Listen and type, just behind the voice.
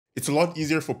It's a lot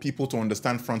easier for people to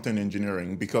understand front-end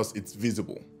engineering because it's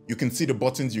visible. You can see the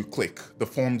buttons you click, the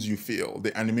forms you fill,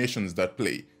 the animations that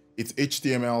play. It's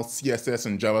HTML, CSS,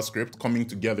 and JavaScript coming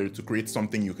together to create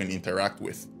something you can interact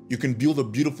with. You can build a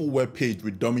beautiful web page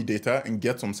with dummy data and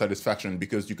get some satisfaction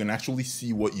because you can actually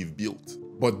see what you've built.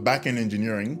 But backend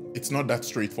engineering, it's not that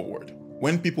straightforward.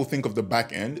 When people think of the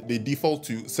backend, they default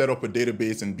to set up a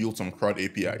database and build some CRUD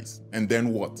APIs. And then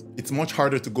what? It's much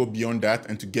harder to go beyond that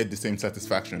and to get the same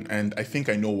satisfaction, and I think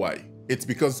I know why. It's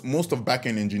because most of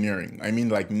backend engineering, I mean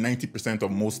like 90%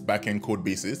 of most backend code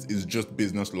bases, is just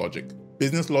business logic.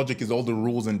 Business logic is all the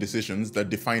rules and decisions that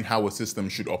define how a system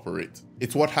should operate.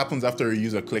 It's what happens after a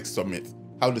user clicks submit,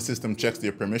 how the system checks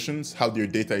their permissions, how their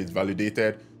data is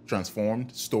validated,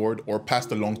 transformed, stored, or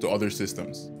passed along to other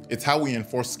systems. It's how we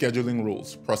enforce scheduling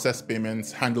rules, process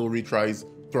payments, handle retries,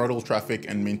 throttle traffic,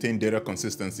 and maintain data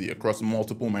consistency across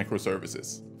multiple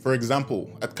microservices. For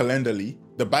example, at Calendly,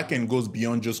 the backend goes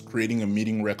beyond just creating a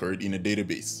meeting record in a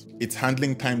database. It's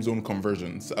handling time zone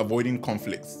conversions, avoiding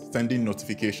conflicts, sending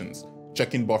notifications,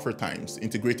 checking buffer times,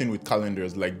 integrating with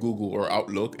calendars like Google or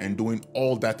Outlook, and doing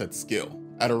all that at scale.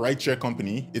 At a rideshare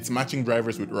company, it's matching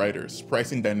drivers with riders,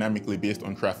 pricing dynamically based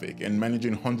on traffic, and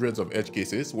managing hundreds of edge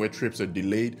cases where trips are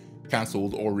delayed,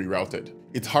 cancelled, or rerouted.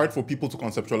 It's hard for people to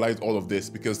conceptualize all of this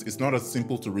because it's not as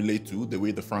simple to relate to the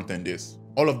way the front end is.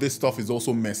 All of this stuff is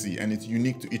also messy and it's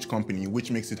unique to each company, which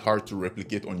makes it hard to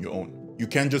replicate on your own. You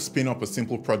can't just spin up a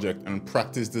simple project and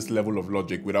practice this level of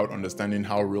logic without understanding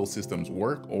how real systems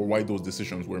work or why those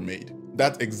decisions were made.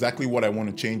 That's exactly what I want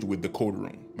to change with the Code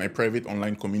Room, my private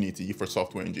online community for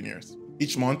software engineers.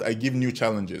 Each month, I give new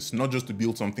challenges, not just to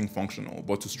build something functional,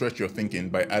 but to stretch your thinking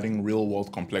by adding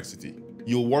real-world complexity.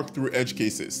 You'll work through edge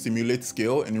cases, simulate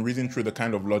scale, and reason through the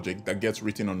kind of logic that gets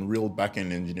written on real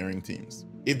backend engineering teams.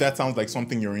 If that sounds like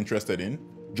something you're interested in,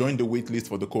 join the waitlist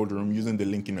for the Code Room using the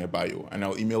link in my bio, and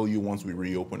I'll email you once we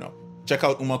reopen up. Check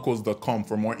out umacodes.com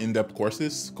for more in-depth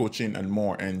courses, coaching, and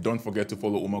more, and don't forget to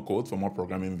follow UmaCodes for more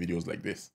programming videos like this.